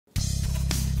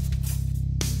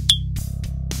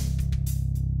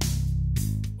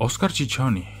Oscar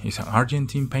Chichoni is an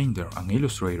Argentine painter and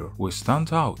illustrator who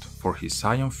stands out for his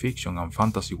science fiction and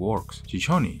fantasy works.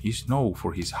 Chichoni is known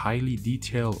for his highly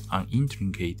detailed and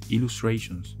intricate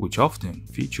illustrations, which often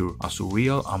feature a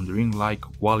surreal and dreamlike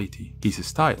quality. His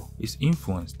style is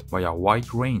influenced by a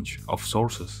wide range of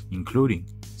sources, including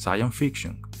science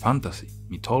fiction, fantasy,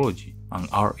 mythology, and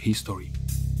art history.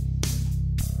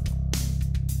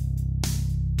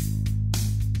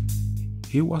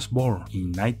 He was born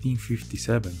in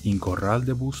 1957 in Corral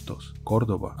de Bustos,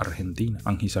 Córdoba, Argentina,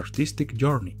 and his artistic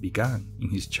journey began in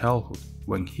his childhood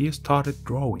when he started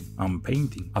drawing and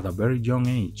painting at a very young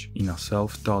age in a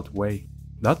self-taught way.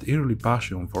 That early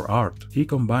passion for art he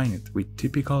combined with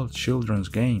typical children's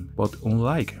game, but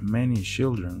unlike many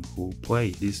children who play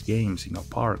these games in a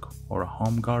park or a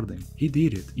home garden, he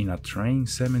did it in a train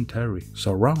cemetery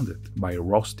surrounded by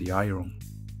rusty iron.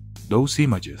 Those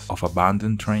images of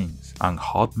abandoned trains and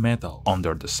hot metal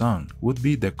under the sun would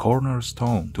be the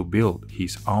cornerstone to build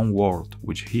his own world,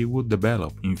 which he would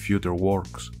develop in future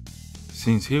works.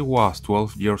 Since he was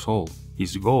 12 years old,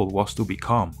 his goal was to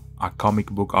become a comic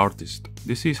book artist.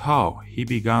 This is how he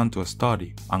began to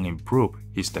study and improve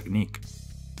his technique.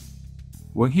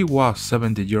 When he was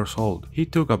 70 years old, he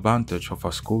took advantage of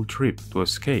a school trip to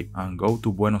escape and go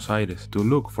to Buenos Aires to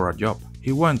look for a job.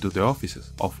 He went to the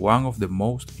offices of one of the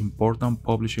most important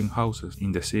publishing houses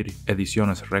in the city,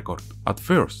 Ediciones Record. At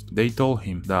first, they told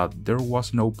him that there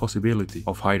was no possibility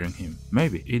of hiring him.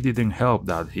 Maybe it didn't help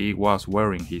that he was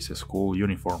wearing his school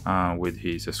uniform and with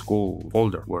his school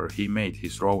folder where he made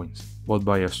his drawings. But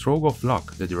by a stroke of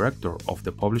luck, the director of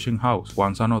the publishing house,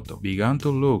 Juan Zanotto, began to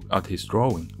look at his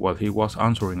drawing while he was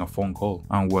answering a phone call,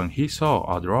 and when he saw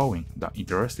a drawing that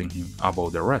interested him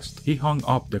about the rest, he hung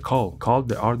up the call, called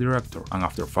the art director, and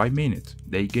after 5 minutes,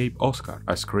 they gave Oscar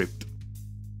a script.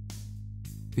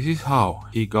 This is how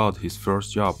he got his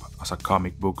first job as a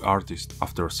comic book artist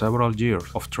after several years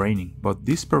of training, but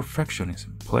this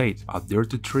perfectionism played a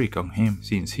dirty trick on him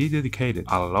since he dedicated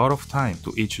a lot of time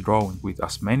to each drawing with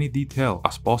as many details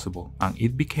as possible, and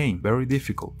it became very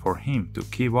difficult for him to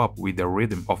keep up with the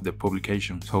rhythm of the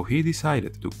publication. So he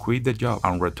decided to quit the job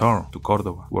and return to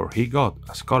Córdoba, where he got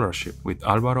a scholarship with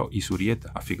Álvaro Izurieta,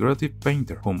 a figurative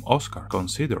painter whom Oscar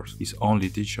considers his only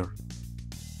teacher.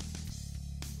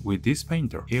 With this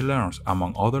painter, he learns,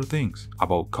 among other things,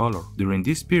 about color. During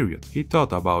this period, he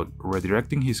thought about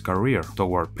redirecting his career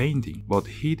toward painting, but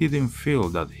he didn't feel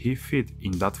that he fit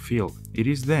in that field. It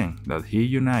is then that he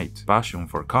unites passion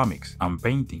for comics and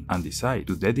painting and decides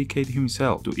to dedicate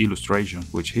himself to illustration,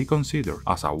 which he considers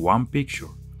as a one-picture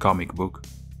comic book.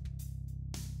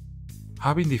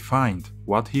 Having defined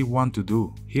what he wanted to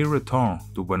do, he returned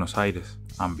to Buenos Aires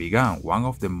and began one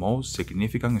of the most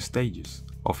significant stages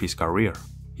of his career.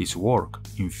 His work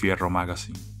in Fierro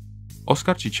magazine.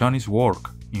 Oscar Chichoni's work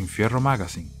in Fierro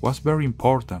magazine was very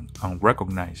important and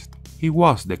recognized. He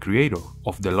was the creator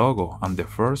of the logo and the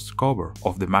first cover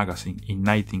of the magazine in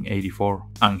 1984,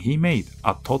 and he made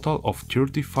a total of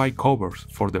 35 covers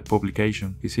for the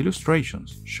publication. His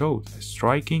illustrations showed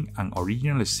striking and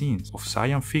original scenes of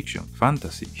science fiction,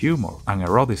 fantasy, humor, and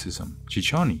eroticism.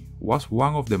 Chichoni was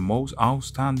one of the most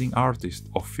outstanding artists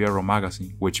of Fierro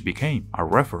magazine, which became a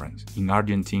reference in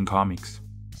Argentine comics.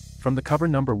 From the cover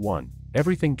number 1,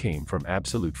 everything came from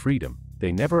absolute freedom.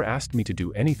 They never asked me to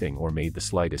do anything or made the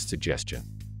slightest suggestion.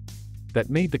 That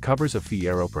made the covers of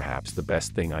Fierro perhaps the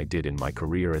best thing I did in my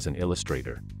career as an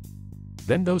illustrator.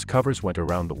 Then those covers went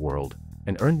around the world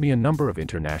and earned me a number of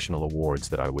international awards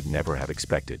that I would never have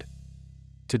expected.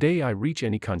 Today I reach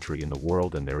any country in the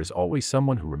world and there is always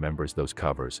someone who remembers those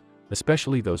covers,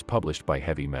 especially those published by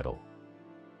heavy metal.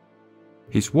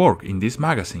 His work in this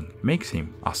magazine makes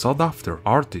him a sought-after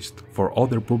artist for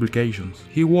other publications.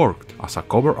 He worked as a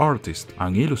cover artist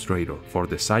and illustrator for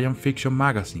the science fiction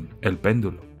magazine El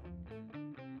Péndulo.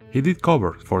 He did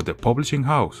covers for the publishing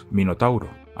house Minotauro.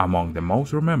 Among the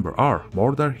most remembered are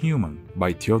More Than Human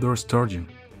by Theodore Sturgeon,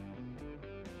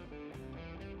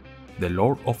 The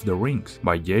Lord of the Rings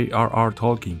by J.R.R.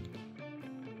 Tolkien,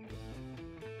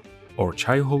 or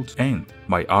Childhood's End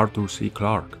by Arthur C.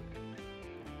 Clarke.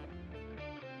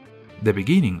 The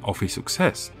beginning of his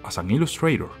success as an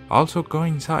illustrator also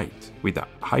coincides with a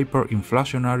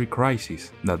hyperinflationary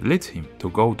crisis that leads him to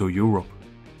go to Europe.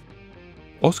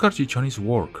 Oscar Chichoni's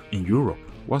work in Europe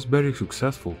was very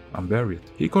successful and varied.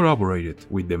 He collaborated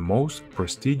with the most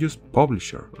prestigious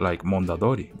publisher like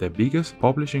Mondadori, the biggest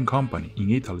publishing company in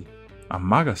Italy, a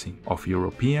magazine of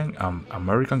European and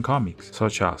American comics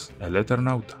such as El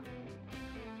Eternauta,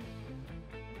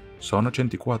 Son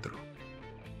 84,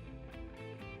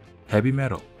 Heavy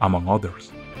Metal, among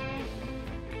others.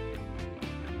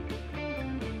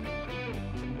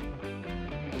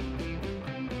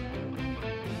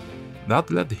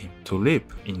 That led him to live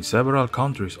in several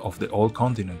countries of the old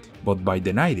continent, but by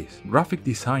the 90s, graphic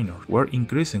designers were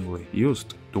increasingly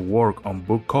used to work on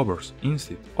book covers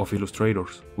instead of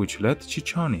illustrators, which led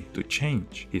Chichoni to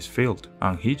change his field,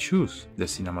 and he chose the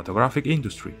cinematographic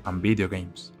industry and video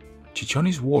games.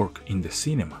 Chichoni's work in the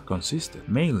cinema consisted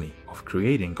mainly of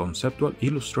creating conceptual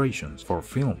illustrations for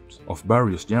films of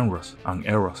various genres and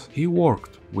eras. He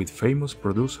worked with famous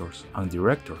producers and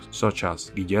directors such as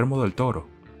Guillermo del Toro,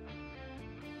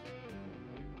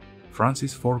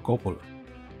 Francis Ford Coppola,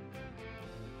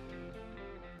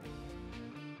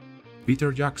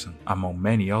 Peter Jackson, among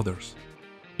many others.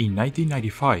 In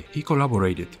 1995, he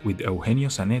collaborated with Eugenio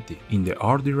Zanetti in the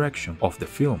art direction of the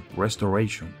film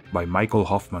Restoration by Michael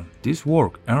Hoffman. This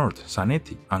work earned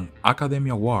Zanetti an Academy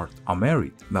Award, a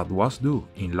merit that was due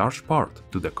in large part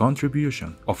to the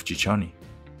contribution of Chichoni.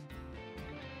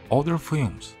 Other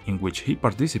films in which he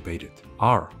participated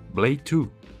are Blade 2,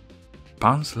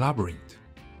 Pan's Labyrinth,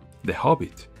 The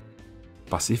Hobbit,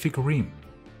 Pacific Rim,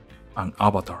 and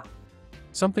Avatar.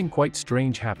 Something quite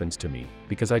strange happens to me,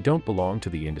 because I don't belong to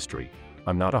the industry.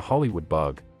 I'm not a Hollywood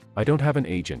bug. I don't have an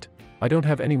agent. I don't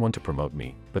have anyone to promote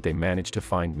me, but they manage to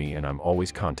find me and I'm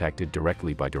always contacted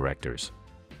directly by directors.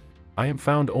 I am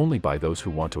found only by those who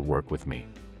want to work with me.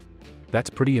 That's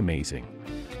pretty amazing.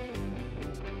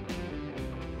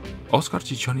 Oscar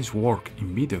Chichoni's work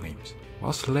in video games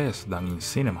was less than in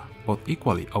cinema, but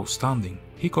equally outstanding.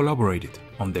 He collaborated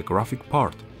on the graphic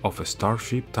part of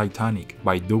Starship Titanic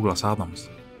by Douglas Adams.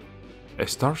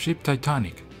 Starship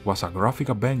Titanic was a graphic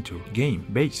adventure game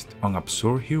based on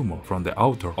absurd humor from the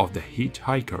author of The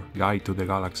Hitchhiker's Guide to the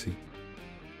Galaxy.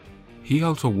 He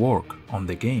also worked on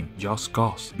the game Just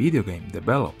Cause, video game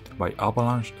developed by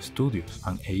Avalanche Studios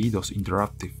and Eidos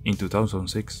Interactive in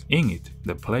 2006. In it,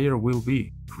 the player will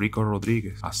be Rico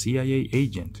Rodriguez, a CIA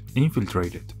agent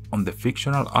infiltrated on the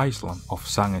fictional island of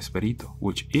San Esperito,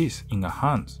 which is in the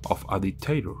hands of a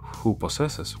dictator who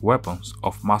possesses weapons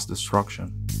of mass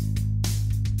destruction.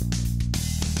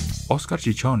 Oscar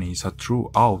Chichoni is a true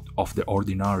out of the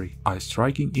ordinary, a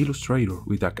striking illustrator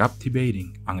with a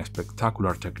captivating and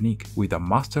spectacular technique, with a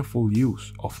masterful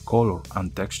use of color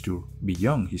and texture.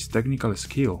 Beyond his technical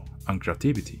skill and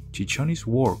creativity, Chichoni's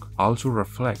work also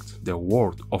reflects the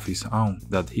world of his own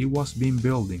that he was been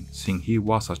building since he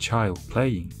was a child,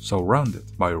 playing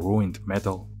surrounded by ruined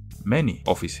metal. Many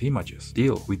of his images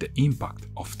deal with the impact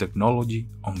of technology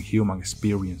on human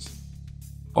experience.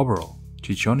 Overall,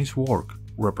 Chichoni's work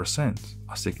represents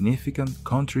a significant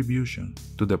contribution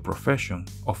to the profession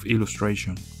of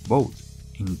illustration, both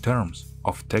in terms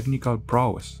of technical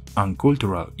prowess and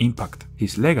cultural impact.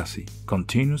 His legacy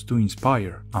continues to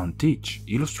inspire and teach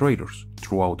illustrators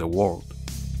throughout the world.